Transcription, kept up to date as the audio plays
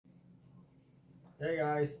Hey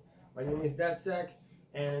guys, my name is DadSec,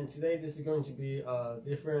 and today this is going to be a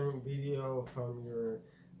different video from your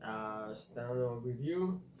standalone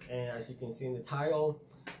review. And as you can see in the title,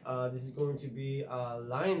 this is going to be a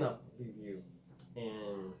lineup review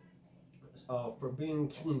and Forbidden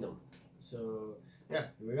Kingdom. So yeah,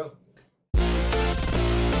 here we go.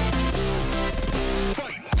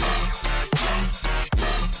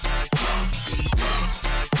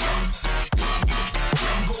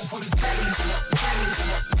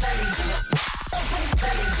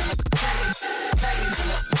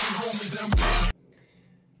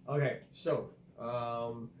 Okay, so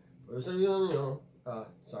for those of you who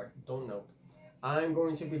don't know, I'm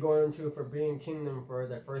going to be going to Forbidden Kingdom for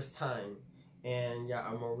the first time, and yeah,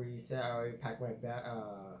 I'm already set. I already packed my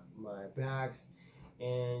bags,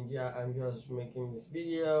 and yeah, I'm just making this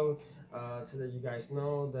video to let you guys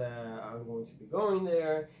know that I'm going to be going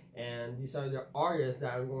there, and these are the artists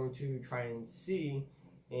that I'm going to try and see,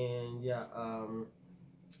 and yeah,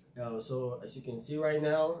 so as you can see right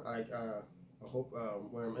now, I hope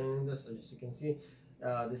when I'm ending this, as you can see,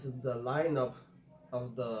 this is the lineup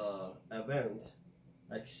of the event.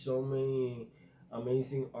 Like so many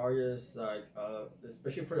amazing artists, like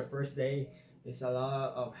especially for the first day, it's a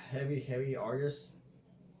lot of heavy artists.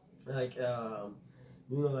 Like I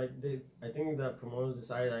think the promoters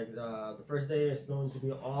decided like the first day is going to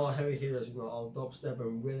be all heavy hitters, all dubstep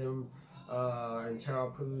and rhythm and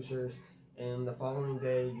tarot producers, and the following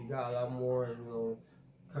day you got a lot more,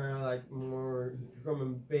 kind of like more drum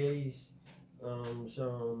and bass,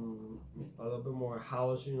 some a little bit more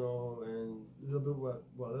house, and a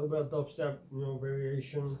little bit of dubstep,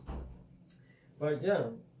 variation. But yeah,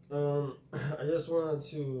 I just wanted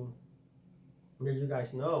to let you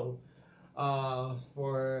guys know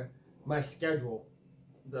for my schedule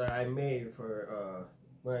that I made for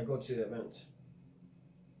when I go to the event.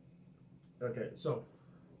 Okay, so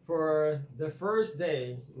for the first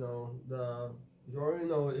day, you already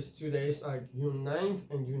know it's 2 days, like June 9th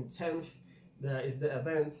and June 10th. That is the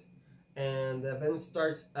event, and the event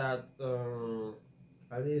starts at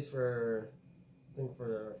least I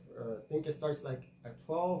think it starts like at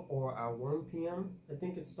 12 or at 1 p.m. I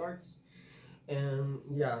think it starts, and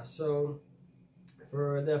yeah. So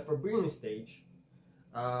for the Forbidden stage,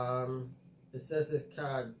 it says it's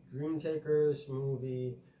got Dream Takers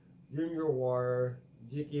Movie, Junior War,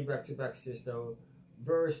 Jiki Back to Back Sisto,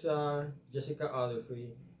 Versa, Jessica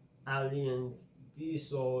Alderfree, Aliens,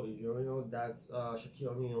 Diesel, that's Shaquille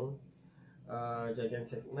O'Neal,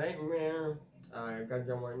 Gigantic Nightmare,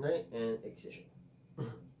 Ganja One Night, and Excision.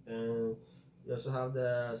 And you also have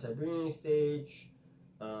the Siberian stage,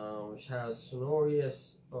 which has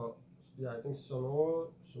Sonorius, I think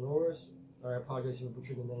Sonorous. I apologize if I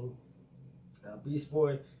butchered the name. Beast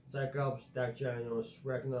Boy, Cyclops, Dak Janos,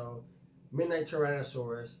 Regno, Midnight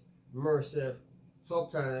Tyrannosaurus, Mersive, Soul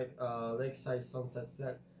Planet, Lakeside Sunset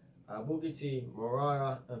Set, Boogie T,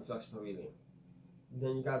 Mariah, and Flex Pavilion.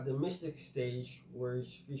 Then you got the Mystic stage,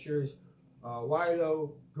 which features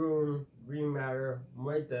Wilo, Goon, Green Matter,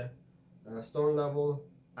 Moite, Stone Level,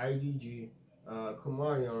 IDG,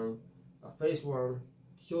 Kumarion, Phase 1,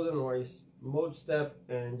 Kill the Noise, Mode Step,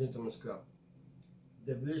 and Gentleman's Club.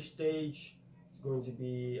 The Village stage is going to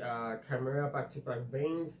be Chimera Back to Back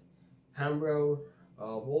Veins, Hambro,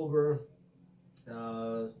 Vulgar,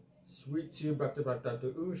 Sweet 2 Back to Back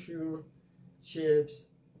Dr. Ushu, Chips,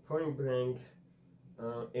 Point Blank,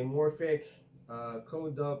 Amorphic,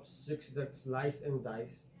 Code Up, Six Deck Slice and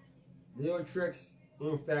Dice, Leo Tricks,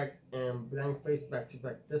 Infect, and Blank Face Back to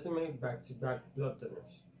Back Decimate, Back to Back Blood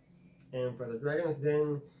Thinners. And for the Dragon's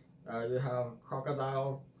Den, you have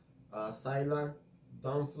Crocodile, Syla,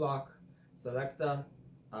 Dawnflock, Selecta,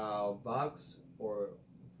 Vox or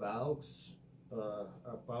Valks.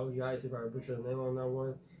 I apologize if I butchered the name on that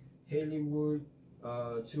one. Haleywood,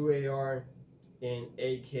 2AR, and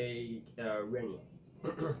AK Rennie.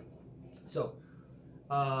 So,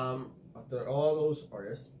 after all those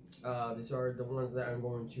artists, these are the ones that I'm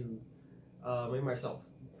going to make myself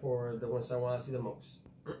for the ones I want to see the most.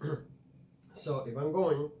 So, if I'm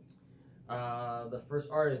going, the first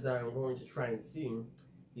artist that I'm going to try and see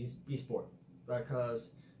is Beast Boy,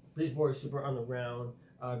 because Beast Boy is super underground.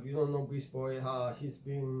 If you don't know Beast Boy, he's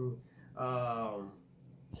been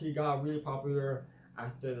he got really popular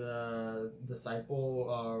after the Disciple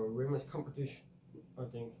remix competition. I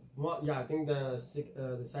think. Well, yeah, I think the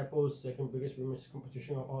Disciple's second biggest remix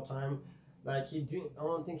competition of all time. Like he didn't. I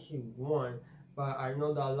don't think he won, but I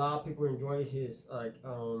know that a lot of people enjoy his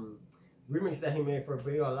remix that he made for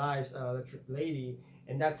Video Alive's Electric Lady,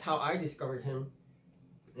 and that's how I discovered him,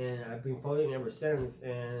 and I've been following him ever since.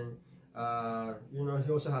 And You know,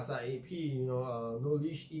 he also has an EP, you know, No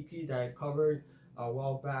Leash EP that I covered a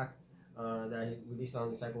while back, that he released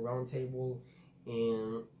on the Cycle Roundtable,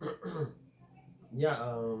 and yeah,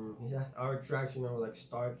 he has other tracks, you know, like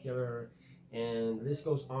Star Killer, and the list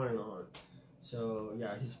goes on and on. So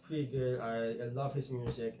yeah, he's pretty good. I love his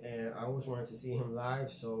music, and I always wanted to see him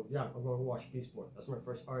live. So yeah, I'm going to watch Beast Boy. That's my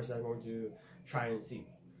first artist I'm going to try and see.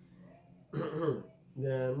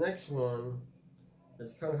 The next one,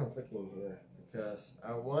 it's kind of conflicting here because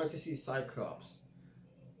I wanted to see Cyclops,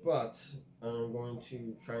 but I'm going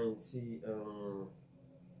to try and see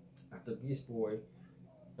after Beast Boy.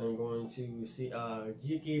 I'm going to see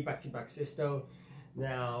Jiki Back to Back Sisto.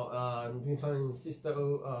 Now, I've been following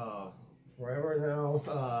Sisto forever now.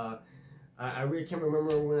 I really can't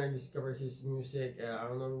remember when I discovered his music. I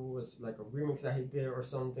don't know if it was like a remix that he did or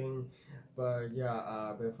something. But yeah,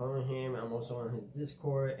 I've been following him. I'm also on his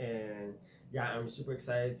Discord. And yeah, I'm super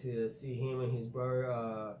excited to see him and his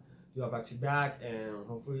brother do a back to back. And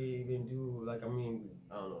hopefully even do like, I mean,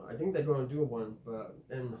 I don't know. I think they're going to do one.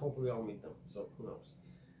 And hopefully I'll meet them. So who knows.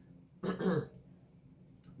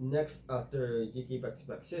 Next, after Jiki Back to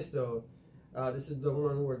Back Sisto, this is the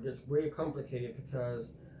one where it gets really complicated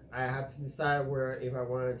because I had to decide where if I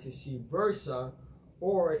wanted to see Versa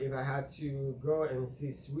or if I had to go and see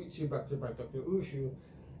Sweet Tooth Back to Back Dr. Ushu.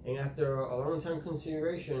 And after a long time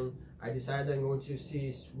consideration, I decided I'm going to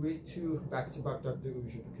see Sweet Tooth Back to Back Dr.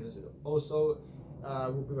 Ushu because it also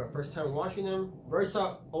will be my first time watching him.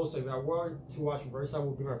 Versa also, if I were to watch Versa,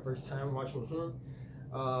 will be my first time watching him.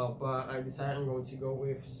 But I decided I'm going to go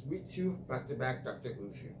with Sweet Tooth Back to Back Dr.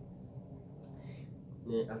 Ushu.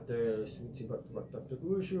 And after Sweet Tooth Back to Back Dr.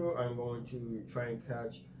 Ushu, I'm going to try and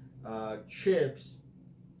catch Chips.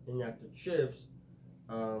 And after Chips,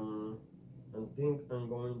 I think I'm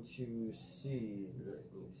going to see. Let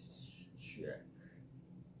me check.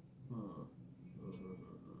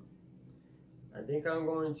 I think I'm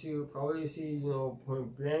going to probably see, you know,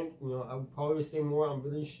 Point Blank. You know, I'll probably stay more on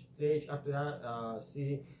Village Stage after that.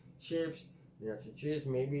 See Chips, and after Chips,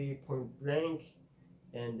 maybe Point Blank,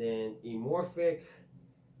 and then Amorphic.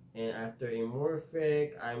 And after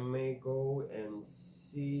Amorphic, I may go and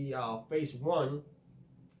see Phase 1.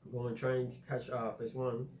 I'm going to try and catch Phase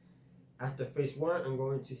 1. After Phase 1, I'm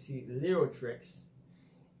going to see Leotrix.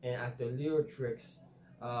 And after Leotrix,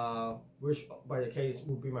 which by the case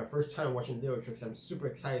will be my first time watching Leotrix. I'm super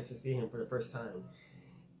excited to see him for the first time.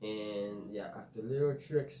 And yeah, after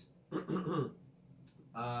Leotrix,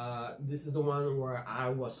 this is the one where I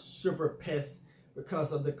was super pissed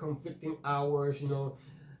because of the conflicting hours. You know,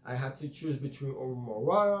 I had to choose between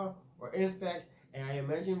Moroha or Infect. And I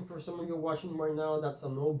imagine for some of you watching right now, that's a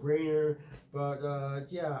no-brainer. But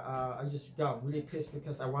I just got really pissed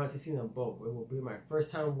because I wanted to see them both. It will be my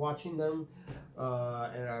first time watching them,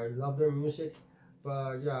 and I love their music.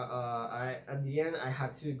 But yeah, at the end I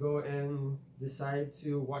had to go and decide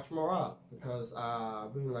to watch Moroha because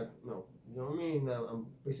I've been like, you know what I mean. I'm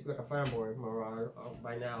basically like a fanboy of Moroha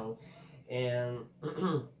by now, and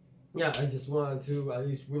yeah, I just wanted to at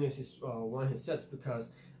least witness one of his sets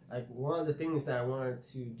because. Like one of the things that I wanted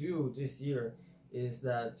to do this year is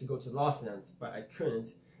that to go to Lost Dance, but I couldn't.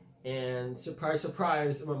 And surprise,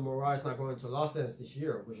 surprise, Moroha is not going to Lost Dance this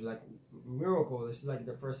year, which is like a miracle. This is like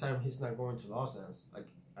the first time he's not going to Lost Dance, like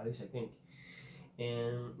at least I think.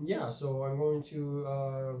 And yeah, so I'm going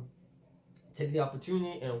to take the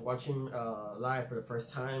opportunity and watch him live for the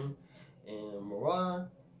first time in Moroha.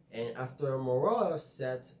 And after Moroha's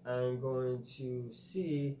set, I'm going to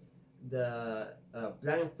see the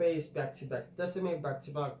Blank Face back-to-back Decimate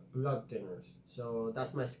back-to-back Blood Thinners. So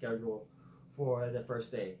that's my schedule for the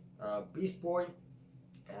first day. Beast Boy,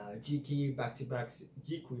 GQ back-to-back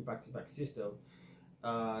Sisto,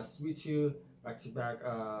 Sweet Tooth back-to-back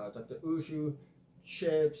Dr. Ushu,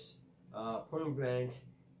 Chips, Point Blank,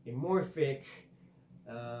 Amorphic,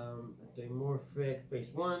 the Amorphic Phase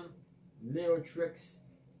 1, Leotrix,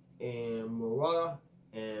 and Moroha,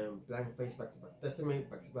 and Blank Face back-to-back Decimate,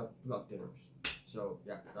 back-to-back Blood Thinners. So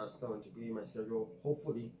yeah, that's going to be my schedule,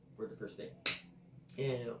 hopefully, for the first day.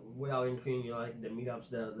 And without including, you know, like the meetups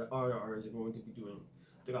that the other artists are going to be doing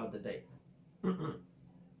throughout the day.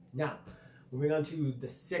 Now, moving on to the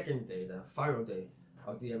second day, the final day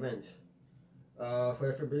of the event. For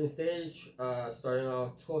the Forbidden Stage, starting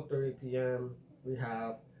off 12:30 p.m., we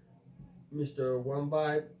have Mr. One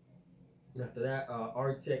Vibe. After that,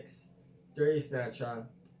 Artix, Dirty Snatcha,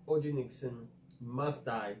 OG Nixon, Must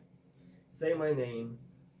Die, Say My Name,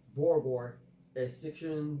 Borgor, A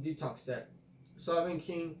Section Detox Set, Sovereign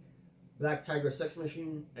King, Black Tiger Sex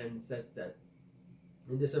Machine, and Sets Dead.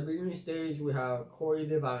 In this beginning stage, we have Corey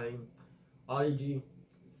Divine, Ollie G,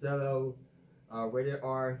 Cello, Rated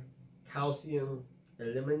R, Calcium,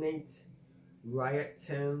 Eliminate, Riot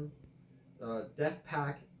 10, Death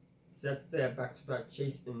Pack, Set Step, Back to Back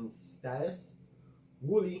Chase and Status,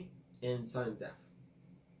 Woolly, and Sudden Death.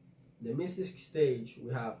 The Mystic stage,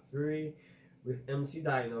 we have Fury with MC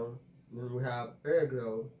Dino, then we have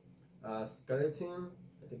Airglow, Skeleton,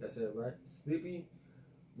 I think I said it right, Sleepy,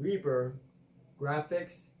 Reaper,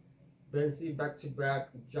 Graphics, Benzi back to back,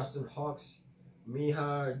 Justin Hawks,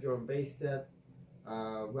 Miha, Drum Bass set,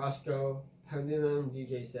 Roscoe, Pendulum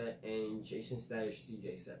DJ set, and Jason Stash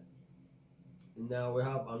DJ set. And now we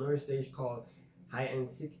have another stage called High End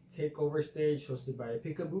Sick Takeover stage hosted by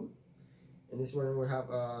Peekaboo. And this one we have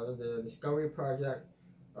the Discovery Project,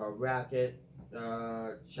 Racket,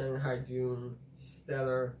 Shanghai Dune,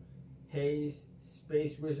 Stellar, Haze,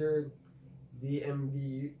 Space Wizard,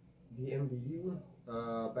 DMBU,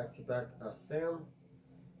 back to back Spam,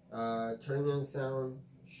 Turning Sound,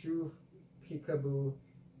 Shoof, Peekaboo,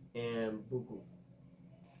 and Buku.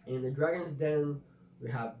 In the Dragon's Den,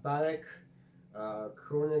 we have Balak,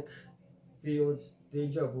 Chronic, Fields,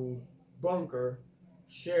 Deja Vu, Bunker,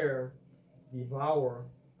 Share, Devour,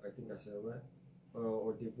 I think I said it right,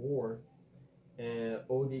 or Devour, and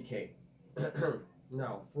ODK.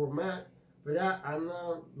 Now, for that, I'm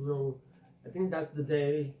not, I think that's the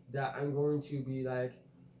day that I'm going to be like,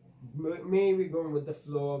 maybe going with the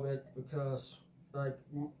flow of it, because like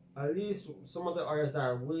at least some of the artists that I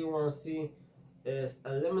really want to see is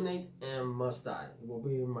Eliminate and Must Die. It will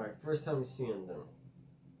be my first time seeing them.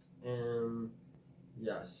 And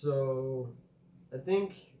yeah, so I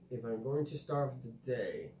think if I'm going to start the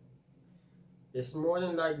day, it's more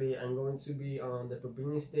than likely I'm going to be on the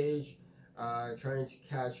Forbidden stage, trying to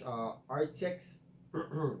catch Artix.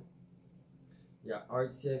 Yeah,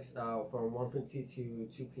 Artix from 1:50 to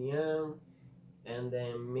 2 p.m. and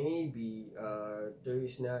then maybe Dirty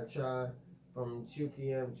Snapchat from 2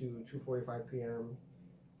 p.m. to 2:45 p.m.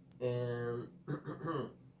 and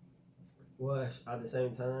was at the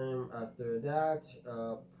same time after that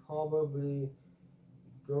probably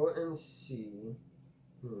go and see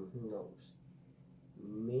who knows,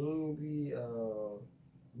 maybe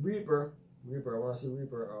Reaper. I want to see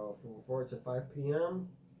Reaper from 4 to 5 p.m.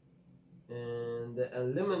 and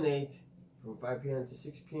Eliminate from 5 p.m. to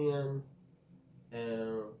 6 p.m.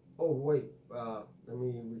 and oh wait, let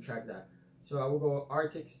me retract that. So I will go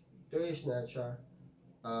Artix, Dirty Snatcher,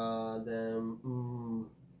 then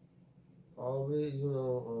probably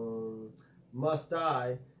Must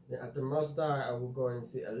Die. Then after Must Die, I will go and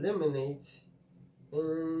see Eliminate,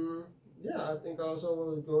 and yeah, I think I also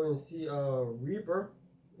will go and see Reaper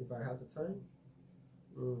if I have the time.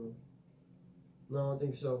 No, I don't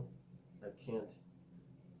think so. I can't.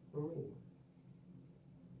 Oh, maybe.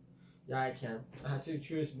 Yeah, I can. I had to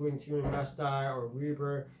choose between Must Die or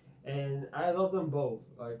Reaper, and I love them both.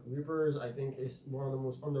 Like Reaper, I think is one of the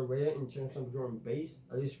most underrated in terms of drum and bass,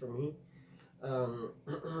 at least for me.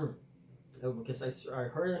 Because I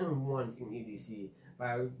heard him once in EDC, but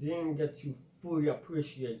I didn't get to fully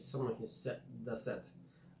appreciate some of his set.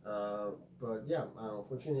 But yeah,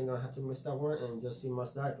 unfortunately, I'm gonna have to miss that one and just see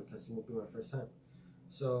Must Die because it will be my first time.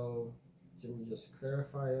 So let me just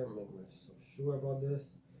clarify it, make myself sure about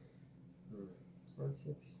this.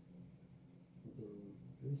 Artix,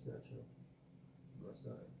 Blue Snatcher, Must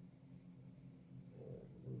Die.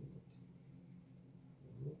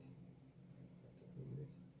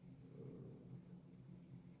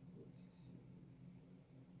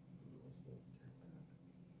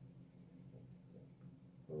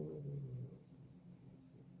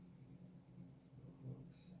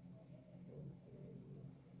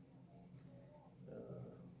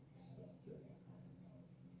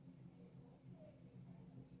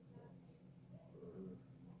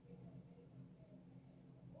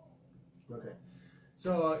 Okay,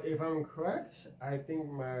 so if I'm correct, I think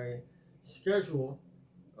my schedule,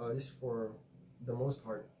 at least for the most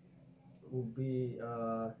part, will be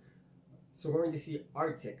so we're going to see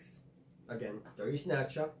Artix again, Dirty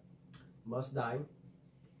Snatcher, Must Die,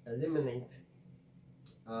 Eliminate,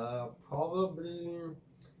 probably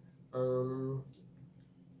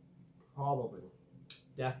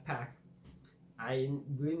Death Pack. I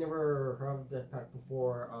really never heard of Death Pack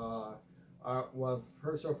before. What I've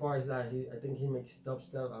heard so far is that I think he makes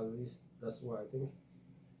dubstep, at least that's what I think.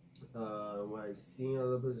 When I've seen a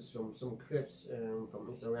little bit from some clips from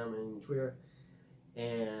Instagram and Twitter,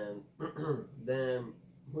 and then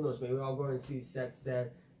who knows, maybe I'll go and see Sets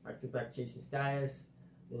that Back to Back Chasing Status.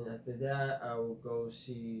 Then after that, I will go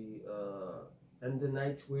see End the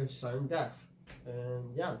Night with Sudden Death,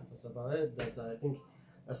 and yeah, that's about it. I think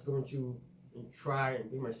that's going to try and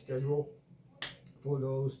be my schedule for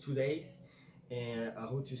those 2 days, and I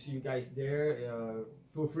hope to see you guys there.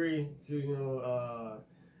 Feel free to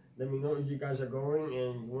let me know if you guys are going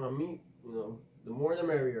and you want to meet. The more the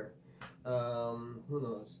merrier. Who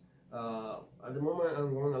knows? At the moment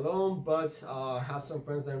I'm going alone, but I have some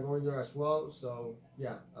friends that are going there as well. So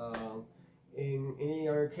yeah. In any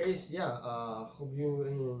other case, yeah. Hope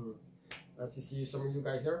you to see some of you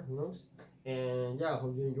guys there. Who knows? And yeah, I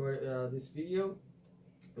hope you enjoyed this video.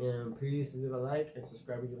 And please leave a like and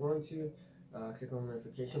subscribe if you want to. Click on the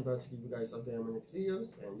notification bell to give you guys update on my next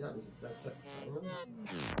videos. And yeah, that's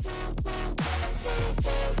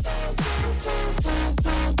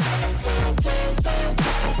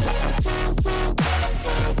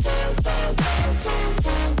it.